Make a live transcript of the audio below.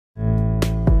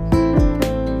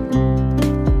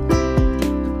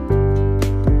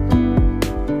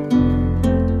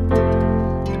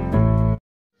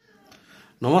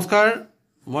নমস্কাৰ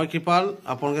মই কৃপাল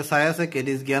আপোনালোকে চাই আছে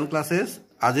কেডিস জ্ঞান ক্লাसेस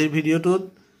আজিৰ ভিডিওটোত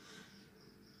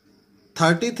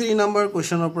 33 নম্বৰ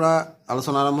কোৱেশ্চনৰ পৰা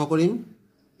আলোচনা আৰম্ভ কৰিম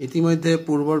ইতিমধ্যে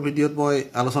পূৰ্বৰ ভিডিওত মই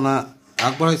আলোচনা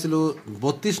আগবঢ়াইছিলো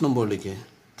 32 নম্বৰ লৈকে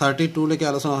 32 লৈকে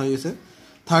আলোচনা হৈ গৈছে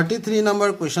 33 নম্বৰ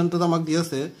কোৱেশ্চনটো আমাক দি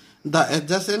আছে the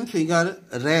adjacent figure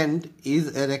rand is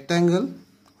a rectangle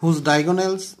whose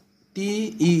diagonals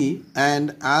TE and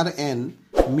RN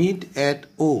meet at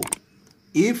O.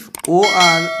 If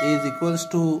OR is equals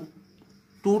to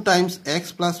 2 times x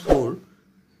plus 4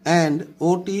 and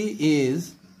OT is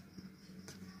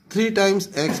 3 times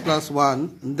x plus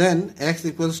 1, then x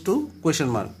equals to question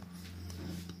mark.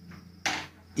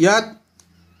 Yat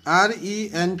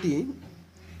RENT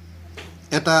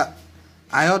eta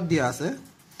ayot dia ase.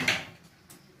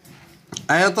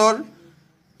 Ayotor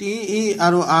TE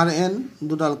aru RN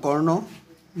dudal korno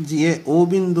jiye O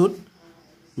bindut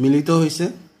milito hoise.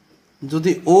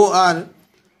 যদি OR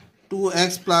 2x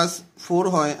plus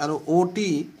 4 হয় আৰু OT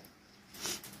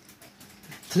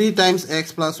 3 times x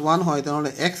plus 1 হয়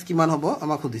তেনহলে x কিমান হ'ব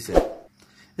আমাক খুদিছে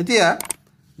এতিয়া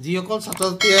যিসকল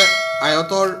ছাত্ৰছাত্ৰীয়ে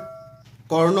আয়তৰ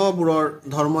কৰ্ণবোৰৰ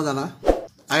ধৰ্ম জানা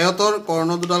আয়তৰ কৰ্ণ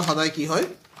দুডাল সদায় কি হয়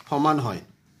সমান হয়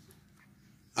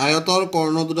আয়তৰ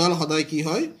কৰ্ণ দুডাল সদায় কি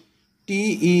হয়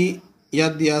TE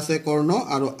ইয়াত দিয়া আছে কৰ্ণ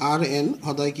আৰু RN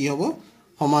সদায় কি হ'ব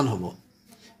সমান হ'ব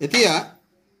এতিয়া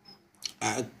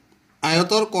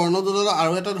আয়তৰ কৰ্ণ দুডাল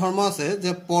আৰু এটা ধৰ্ম আছে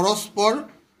যে পৰস্পৰ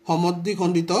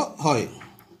সমদ্বিখণ্ডিত হয়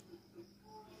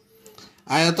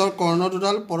আয়তৰ কৰ্ণ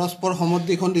দুডাল পৰস্পৰ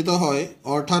সমদ্বিখণ্ডিত হয়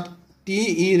অৰ্থাৎ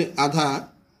TE ৰ আধা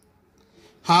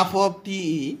half of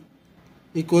TE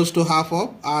equals to half of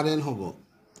RN হ'ব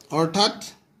অৰ্থাৎ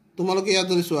তোমালোকে ইয়াত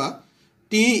ধৰিছোৱা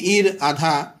TE ৰ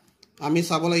আধা আমি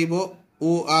চাব লাগিব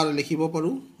OR লিখিব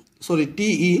পাৰো সৰি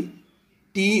TE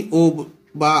TO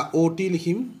বা OT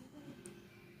লিখিম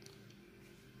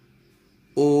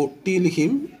OT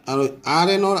লিখিম আৰু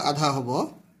RN ৰ আধা হ'ব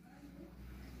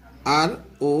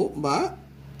RO বা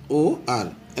OR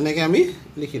এনেকৈ আমি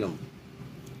লিখিলাম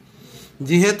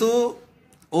যেহেতু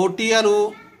OT আৰু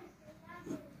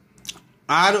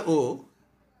RO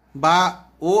বা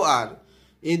OR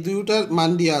এই দুইটাৰ মান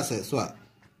দিয়া আছে চোৱা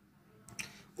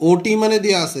OT মানে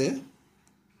দিয়া আছে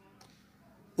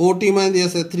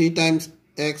 3 times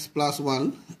x plus 1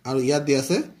 আৰু ইয়াত দিয়া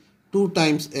আছে 2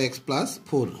 times x plus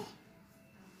 4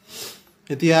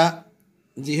 এতিয়া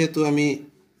যেহেতু আমি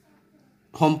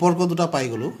সম্পৰ্ক দুটা পাই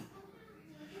গলো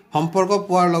সম্পৰ্ক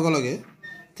পোৱাৰ লগে লগে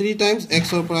 3 times x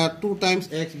ৰ পৰা 2 times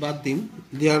x বাদ দিম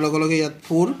দিয়াৰ লগে লগে ইয়াত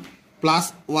 4 plus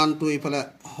 1 to ইফালে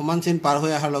সমান চিন পাৰ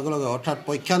হৈ আহাৰ লগে লগে অৰ্থাৎ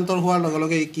পক্ষান্তৰ হোৱাৰ লগে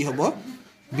লগে কি হ'ব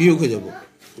বিয়োগ হৈ যাব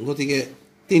গতিকে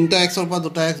 3টা x ৰ পৰা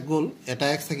 2টা x গ'ল এটা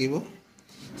x থাকিব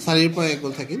 4 ৰ পৰা 1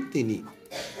 গ'ল থাকিল 3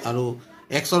 আৰু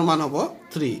x ৰ মান হ'ব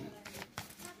 3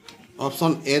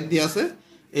 অপচন এ দিয়া আছে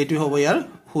এইটো হ'ব ইয়াৰ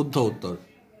শুদ্ধ উত্তৰ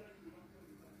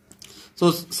সো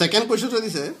সেকেন্ড কোৱেশ্চনটো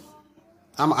দিছে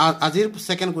আজিৰ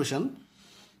সেকেন্ড কোৱেশ্চন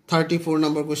 34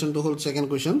 নম্বৰ কোৱেশ্চনটো হ'ল second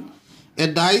question a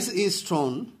dice is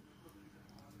thrown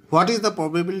what is the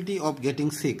probability of getting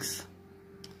 6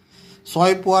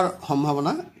 ছয় পোৱাৰ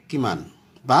সম্ভাৱনা কিমান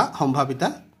বা সম্ভাৱিতা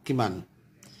কিমান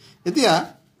এতিয়া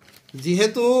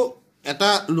যেহেতু এটা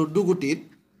লুডু গুটিত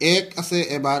 1 আছে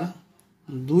এবাৰ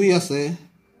 2 আছে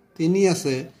 3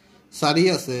 আছে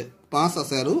 4 আছে 5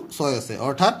 আছে আৰু 6 আছে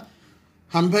অৰ্থাৎ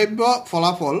সম্ভাব্য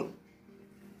ফলাফল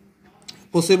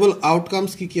পসিবল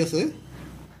আউটকামস কি আছে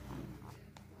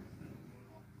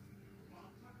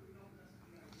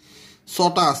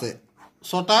 6টা আছে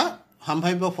 6টা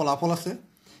সম্ভাব্য ফলাফল আছে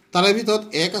তাৰে ভিতৰত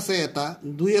 1 আছে এটা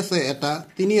 2 আছে এটা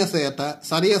 3 আছে এটা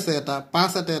 4 আছে এটা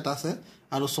 5 এটা আছে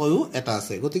আৰু 6ও এটা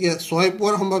আছে গতিকে 6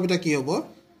 পোৱাৰ সম্ভাৱিতা কি হ'ব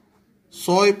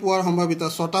 6 পোৱাৰ সম্ভাৱিতা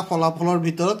 6টা ফলাফলৰ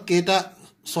ভিতৰত কেইটা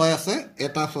 6 আছে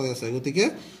এটা 6 আছে গতিকে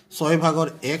 6 ভাগৰ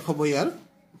 1 হ'ব ইয়াৰ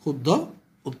শুদ্ধ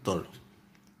উত্তৰ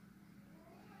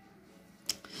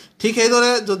ঠিক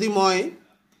এইদৰে যদি মই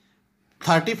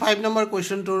 35 নম্বৰ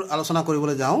কোৱেশ্চনটোৰ আলোচনা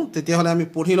কৰিবলৈ যাওঁ তেতিয়া হলে আমি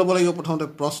পঢ়ি ল'ব লাগিব প্ৰথমতে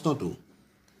প্ৰশ্নটো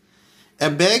A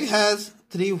bag has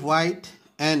 3 white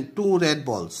and 2 red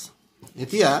balls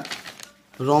এতিয়া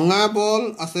ৰঙা বল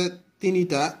আছে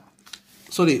 3টা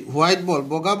সৰি হোৱাইট বল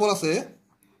বগা বল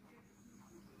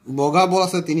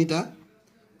আছে 3টা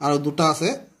আৰু দুটা আছে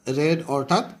ৰেড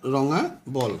অৰ্থাৎ ৰঙা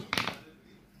বল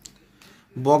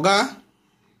বগা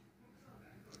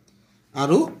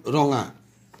আৰু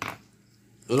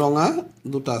ৰঙা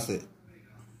দুটা আছে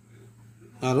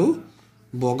আৰু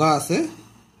বগা আছে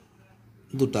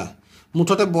দুটা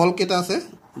মুঠতে বল কেটা আছে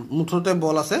মুঠতে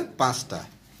বল আছে 5টা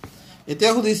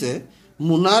এতিয়া খুদিছে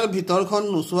মুনাৰ ভিতৰখন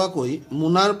নুচুৱাকৈ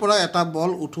মুনাৰ পৰা এটা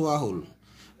বল উঠোৱা হ'ল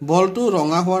বলটো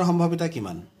ৰঙা হোৱাৰ সম্ভাৱিতা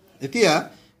কিমান এতিয়া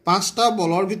 5টা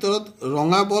বলৰ ভিতৰত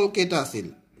ৰঙা বল কেইটা আছিল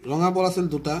ৰঙা বল আছিল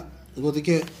 2টা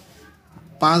গতিকে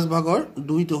 5 ভাগৰ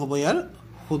 2টো হ'ব ইয়াৰ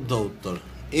শুদ্ধ উত্তৰ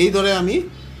এইদৰে আমি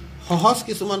সহজ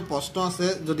কিছুমান প্ৰশ্ন আছে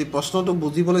যদি প্ৰশ্নটো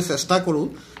বুজিবলৈ চেষ্টা কৰো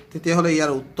তেতিয়া হলে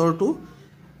ইয়াৰ উত্তৰটো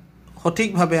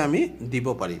সঠিকভাৱে আমি দিব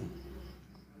পাৰিম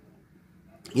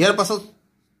ইয়াৰ পাছত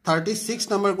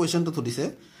 36 নম্বৰ কোৱেশ্চনটো সুধিছে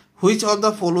which of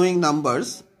the following numbers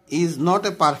is not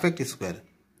a perfect square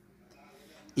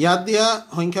ইয়াত দিয়া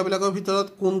সংখ্যাবিলাকৰ ভিতৰত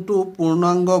কোনটো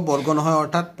পূৰ্ণাংগ বৰ্গ নহয়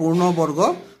অৰ্থাৎ পূৰ্ণ বৰ্গ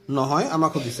নহয়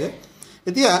আমাক সুধিছে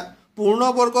এতিয়া পূৰ্ণ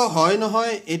বৰ্গ হয়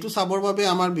নহয় এটো চাবৰ বাবে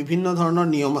আমাৰ বিভিন্ন ধৰণৰ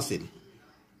নিয়ম আছিল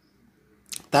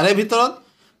তাৰে ভিতৰত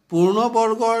পূৰ্ণ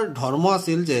বৰ্গৰ ধৰ্ম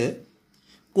আছিল যে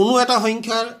কোনো এটা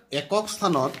সংখ্যাৰ একক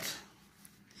স্থানত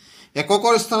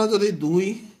এককৰ স্থানত যদি 2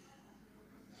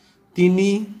 3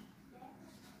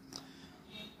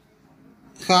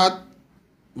 7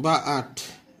 বা 8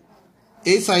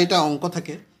 এই 4টা অংক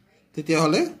থাকে তেতিয়া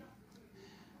হলে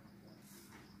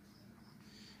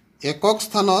একক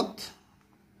স্থানত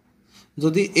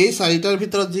যদি এই 4টাৰ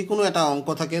ভিতৰত যিকোনো এটা অংক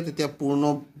থাকে তেতিয়া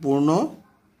পূৰ্ণ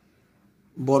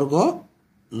বৰ্গ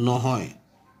নহয়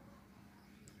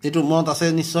এটো মনত আছে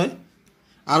নিশ্চয়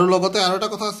আৰু লগতে আৰু এটা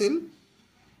কথা আছিল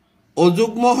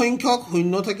অযুগ্ম সংখ্যক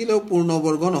শূন্য থাকিলেও পূৰ্ণ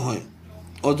বৰ্গ নহয়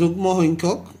অযুগ্ম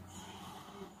সংখ্যক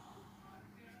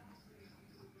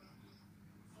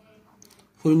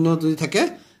শূন্য যদি থাকে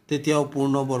তেতিয়াও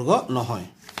পূৰ্ণ বৰ্গ নহয়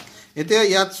এতিয়া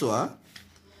ইয়াত চোৱা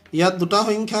ইয়াত দুটা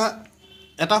সংখ্যা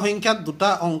এটা সংখ্যাত দুটা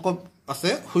অংক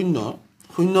আছে শূন্য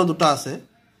শূন্য দুটা আছে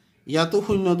ইয়াতো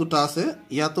শূন্য দুটা আছে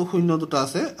ইয়াতো শূন্য দুটা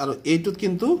আছে আৰু এইটোত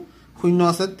কিন্তু শূন্য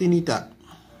আছে 3টা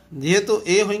যেহেতু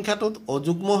এই সংখ্যাটোত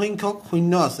অযুগ্ম সংখ্যক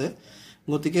শূন্য আছে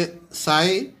গতিকে চাই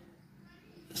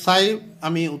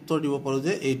আমি উত্তৰ দিব পাৰো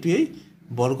যে এইটোই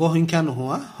বৰ্গ সংখ্যা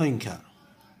নোহোৱা সংখ্যা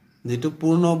যেটো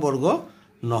পূৰ্ণ বৰ্গ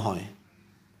নহয়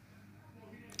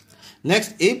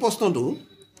নেক্সট এই প্ৰশ্নটো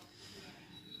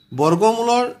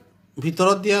বৰ্গমূলৰ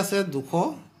ভিতৰত দিয়া আছে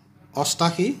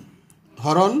 288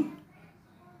 হৰণ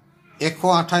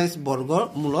 128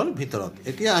 বৰ্গমূলৰ ভিতৰত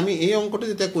এতিয়া আমি এই অংকটো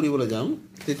যেতিয়া কৰিবলৈ যাম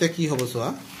তেতিয়া কি হ'ব চোৱা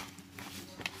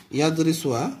ইয়াত যদি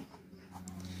চোৱা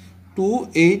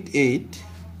 288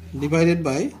 divided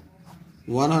by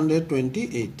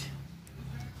 128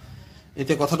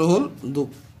 এতিয়া কথাটো হ'ল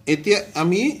এতিয়া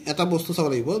আমি এটা বস্তু চাব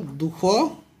লাগিব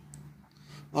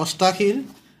 288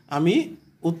 আমি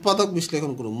উৎপাদক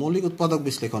বিশ্লেষণ কৰো মৌলিক উৎপাদক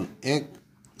বিশ্লেষণ 1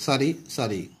 4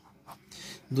 4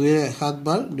 2 এৰে 7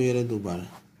 বাৰ 2 এৰে 2 বাৰ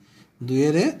 2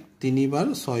 এৰে 3 বাৰ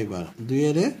 6 বাৰ 2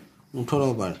 এৰে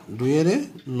 18 বাৰ 2 এৰে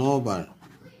 9 বাৰ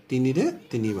 3 এৰে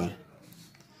 3 বাৰ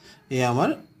এই আমাৰ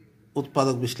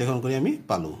উৎপাদক বিশ্লেষণ কৰি আমি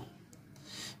পালো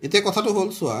এতিয়া কথাটো হ'ল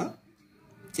চোৱা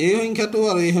এই সংখ্যাটো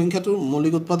আৰু এই সংখ্যাটোৰ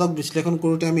মৌলিক উৎপাদক বিশ্লেষণ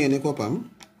কৰোতে আমি এনেকুৱা পাম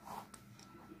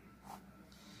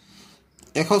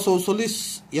 144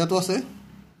 ইয়াতো আছে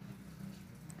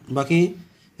বাকি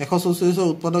 144 ৰ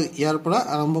উৎপাদক ইয়াৰ পৰা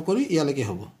আৰম্ভ কৰি ইয়ালৈকে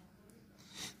হ'ব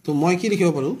তো মই কি লিখিব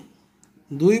পাৰো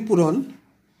 2 পূৰণ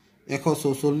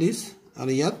 144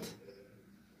 আৰু ইয়াত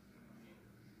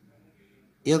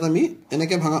আমি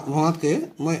এনেকে ভাঙাতকে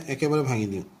মই একেবাৰে ভাঙি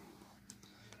দিম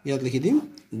ইয়াত লিখি দিম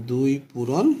 2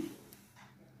 পূৰণ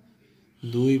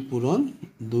 2 পূৰণ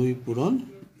 2 পূৰণ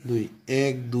 2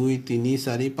 1 2 3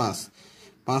 4 5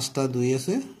 5টা 2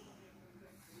 আছে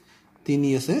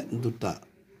 3 আছে 2টা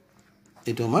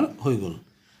এটো আমাৰ হৈ গল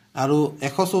আৰু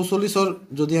 144 ৰ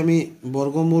যদি আমি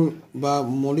বৰ্গমূল বা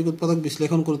মৌলিক উৎপাদক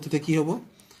বিশ্লেষণ কৰো তেতিয়া কি হ'ব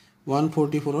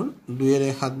 144 ৰ 2 এৰে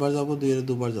 7 বাৰ যাব 2 এৰে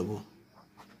 2 বাৰ যাব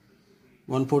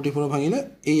 144 ভাঙিলে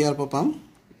এই ইয়াৰ পৰা পাম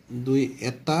 2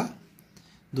 এটা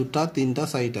 2টা 3টা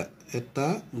 4টা এটা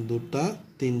 2টা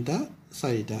 3টা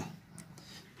 4টা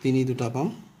 3 2টা পাম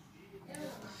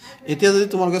এতিয়া যদি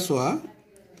তোমালোকে চোৱা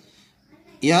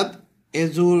ইয়াত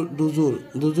এজোৰ দুজোৰ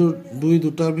দুই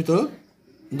দুটাৰ ভিতৰত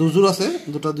দুজোৰ আছে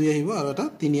দুটা 2 আহিব আৰু এটা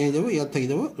 3 আহি যাব ইয়াত থাকি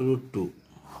যাব √2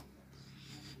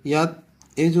 ইয়াত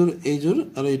এজোৰ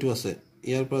আৰু এইটো আছে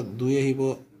ইয়াৰ পৰা 2 আহিব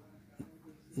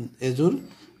এজোৰ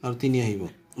আৰু 3 আহিব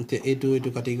এতিয়া এইটো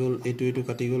কাটি গল এইটো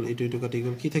কাটি গল এইটো কাটি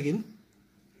গল কি থাকিল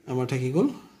আমাৰ থাকি গল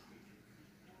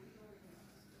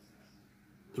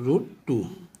 √2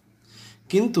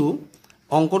 কিন্তু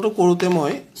অংকটো কৰোতে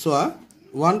মই চোৱা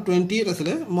 128 আছিল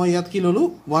মই ইয়াত কি ললো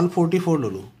 144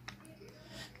 ললো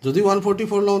যদি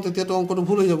 144 লওঁ তেতিয়া তো অংকটো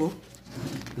ভুল হৈ যাব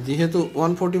যেহেতু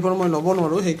 144 মই লব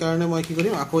নোৱাৰো সেই কাৰণে মই কি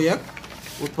কৰিম আকৌ ইয়াক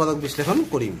উৎপাদক বিশ্লেষণ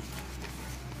কৰিম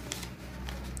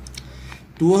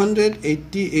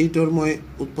 288 ৰ মই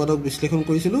উৎপাদক বিশ্লেষণ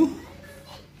কৰিছিলো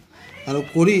আৰু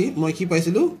কৰি মই কি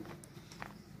পাইছিলো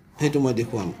হেতু মই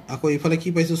দেখুৱাম আকৌ ইফালে কি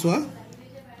পাইছো চোৱা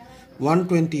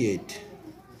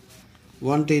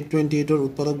 128 ৰ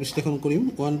উৎপাদক বিশ্লেষণ কৰিম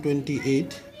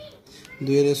 128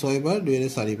 2 এৰে 6 বাৰ 2 এৰে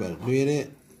 4 বাৰ 2 এৰে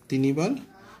 3 বাৰ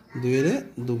 2 এৰে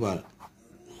 2 বাৰ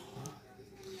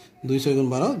 2 6 গুণ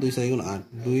 12 2 4 গুণ 8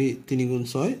 2 3 গুণ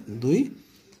 6 2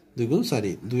 2 গুণ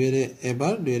 4 2 এৰে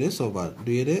এবাৰ 2 এৰে 6 বাৰ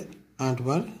 2 এৰে 8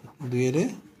 বাৰ 2 এৰে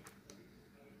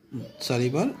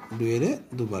 4 বাৰ 2 এৰে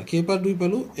 2 বাৰ কেইবাৰ 2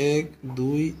 পালো 1 2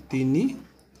 3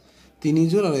 3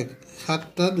 জোৰ আৰু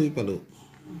 7টা 2 পালো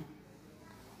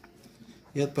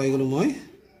ইয়াত পাই গলো মই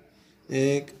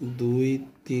 1 2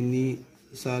 3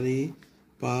 4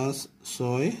 5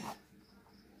 6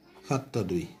 7টা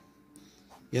 2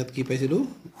 ইয়াত কি পাইছিলো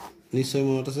নিশ্চয়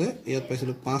মনত আছে ইয়াত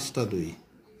পাইছিলো 5টা 2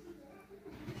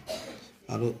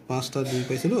 আৰু 5টা 2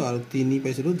 পাইছিলো আৰু 3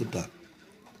 পাইছিলো দুটা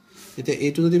এতিয়া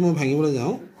এইটো যদি মই ভাঙিবলৈ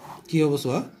যাও কি হ'ব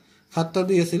চোৱা 7টা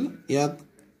 2 আছিল ইয়াত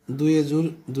 2 এজোৰ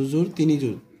 2 জোৰ 3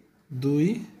 জোৰ 2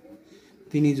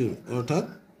 3 জোৰ অৰ্থাৎ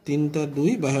 3টা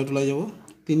 2 বাহিৰত ওলাই যাব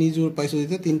 3 জোৰ পাইছো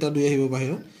যেতিয়া 3টা 2 আহিব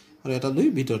বাহিৰত আৰু এটা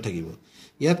 2 ভিতৰত থাকিব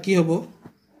ইয়াত কি হ'ব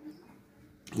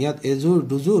ইয়াত এজোৰ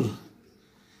দুজোৰ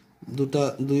দুটা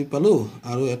 2 পালো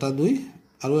আৰু এটা 2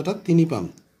 আৰু এটা 3 পাম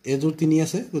এজোৰ 3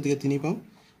 আছে গতিকে 3 পাম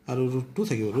আৰু √2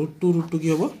 থাকিব √2 কি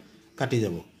হ'ব কাটি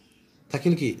যাব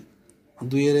থাকিল কি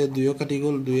 2 এৰে 2 কাটি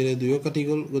গল 2 এৰে 2 কাটি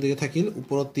গল গতিকে থাকিল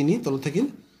ওপৰত 3 তলত থাকিল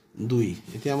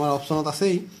 2 এতিয়া আমাৰ অপচনত আছে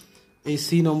এই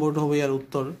সি নম্বৰটো হ'ব ইয়াৰ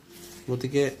উত্তৰ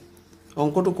গতিকে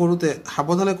অংকটো কৰোতে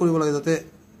সাৱধানে কৰিব লাগে যাতে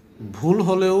ভুল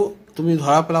হলেও তুমি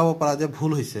ধৰা পেলাব পাৰা যে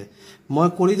ভুল হৈছে মই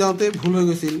কৰি যাওঁতে ভুল হৈ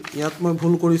গৈছিল ইয়াত মই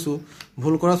ভুল কৰিছো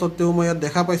ভুল কৰা সত্ত্বেও মই ইয়াত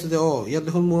দেখা পাইছো যে ইয়াত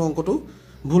দেখোন মোৰ অংকটো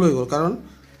ভুল হৈ গল কাৰণ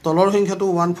তলৰ সংখ্যাটো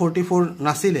 144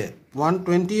 নাছিলে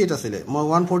 128 আছিল মই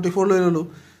 144 লৈ ললো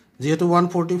যেহেতু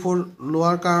 144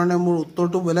 লোৱাৰ কাৰণে মোৰ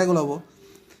উত্তৰটো বেলেগ ওলাব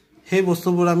সেই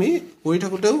বস্তুবোৰ আমি কৰি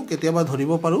থাকোতেও কেতিয়াবা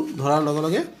ধৰিব পাৰো ধৰাৰ লগে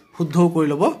লগে শুদ্ধও কৰি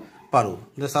লব পাৰো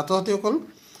যে ছাত্ৰ-ছাত্ৰীসকল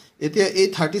এতিয়া এই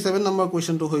 37 নম্বৰ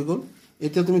কোৱেশ্চনটো হৈ গল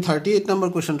এতিয়া তুমি 38 নম্বৰ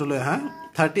কোৱেশ্চনটো লৈ আহা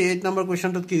 38 নম্বৰ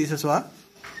কোৱেশ্চনটোত কি দিছে চোৱা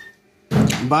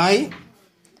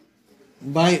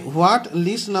by what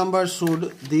least number should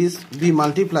this be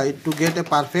multiplied to get a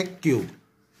perfect cube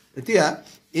এতিয়া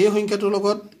এই সংখ্যাটোৰ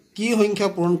লগত কি সংখ্যা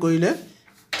পূৰণ কৰিলে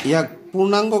ইয়াক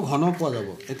পূৰ্ণাংগ ঘন পোৱা যাব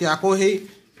এতিয়া আকৌ সেই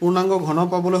পূৰ্ণাংগ ঘন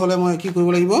পাবলৈ হলে মই কি কৰিব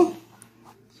লাগিব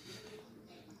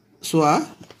চোৱা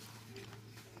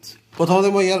প্ৰথমতে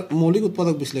মই ইয়াৰ মৌলিক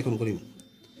উৎপাদক বিশ্লেষণ কৰিম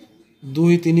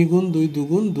 2 3 গুণ 2 2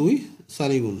 গুণ 2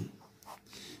 4 গুণ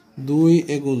 2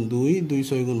 1 গুণ 2 2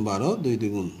 6 গুণ 12 2 2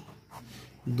 গুণ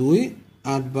 2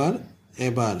 8 বাৰ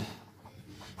এবাৰ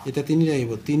এটা 3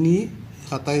 আহিব 3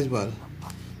 27 বাৰ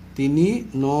 3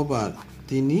 9 বাৰ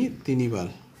 3 3 বাৰ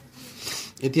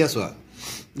এতিয়া চোৱা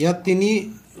ইয়াত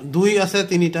 3 2 আছে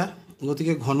 3টা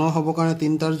গতিকে ঘন হ'ব কাৰণে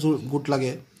 3টাৰ গুট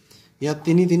লাগে ইয়াত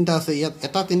 3টা আছে ইয়াত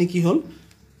এটা 3 কি হ'ল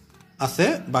আছে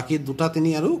বাকি দুটা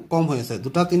 3 আৰু কম হৈ আছে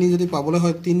দুটা 3 যদি পাবলৈ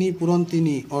হয় 3 পূৰণ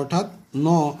 3 অৰ্থাৎ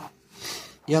 9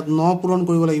 ইয়াত 9 পূৰণ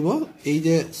কৰিব লাগিব এই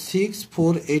যে 6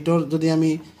 4 8 ৰ যদি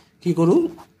আমি কি কৰো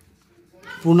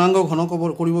পূৰ্ণাংগ ঘন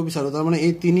কৰিব বিচাৰো তাৰ মানে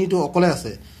এই 3টো অকলে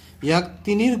আছে ইয়াক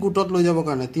 3ৰ গুটত লৈ যাব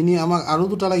কাৰণে 3 আমাক আৰু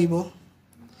দুটা লাগিব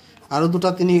আৰু দুটা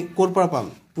 3 কোৰ পৰা পাম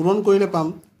পূৰণ কৰিলে পাম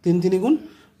 3 3 গুণ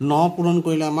 9 পূৰণ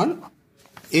কৰিলে আমাৰ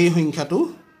এই সংখ্যাটো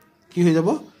কি হৈ যাব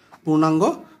পূৰ্ণাংগ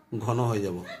ঘন হৈ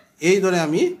যাব এইদৰে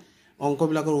আমি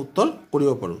অংকবিলাকৰ উত্তৰ কৰিব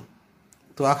পাৰো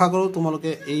তো আশা কৰো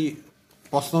তোমালোকে এই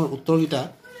প্ৰশ্নৰ উত্তৰগিটা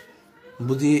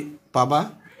বুজি পাবা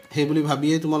সেই বুলি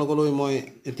ভাবিয়ে তোমালোকলৈ মই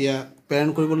এতিয়া প্ৰেৰণ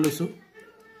কৰিবলৈ লৈছো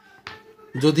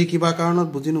যদি কিবা কাৰণত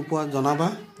বুজি নোপোৱা জনাবা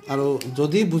আৰু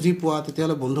যদি বুজি পোৱা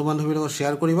তেতিয়ালে বন্ধু বান্ধৱীৰ লগত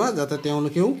শেয়াৰ কৰিবা যাতে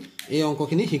তেওঁলোকেও এই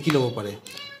অংকখিনি শিকি ল'ব পাৰে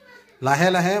লাহে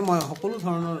লাহে মই সকলো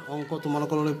ধৰণৰ অংক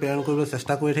তোমালোকলৈ প্ৰেৰণ কৰিবলৈ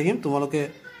চেষ্টা কৰি থাকিম তোমালোকে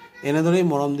এনেদৰেই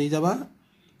মৰম দি যাবা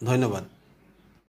ধন্যবাদ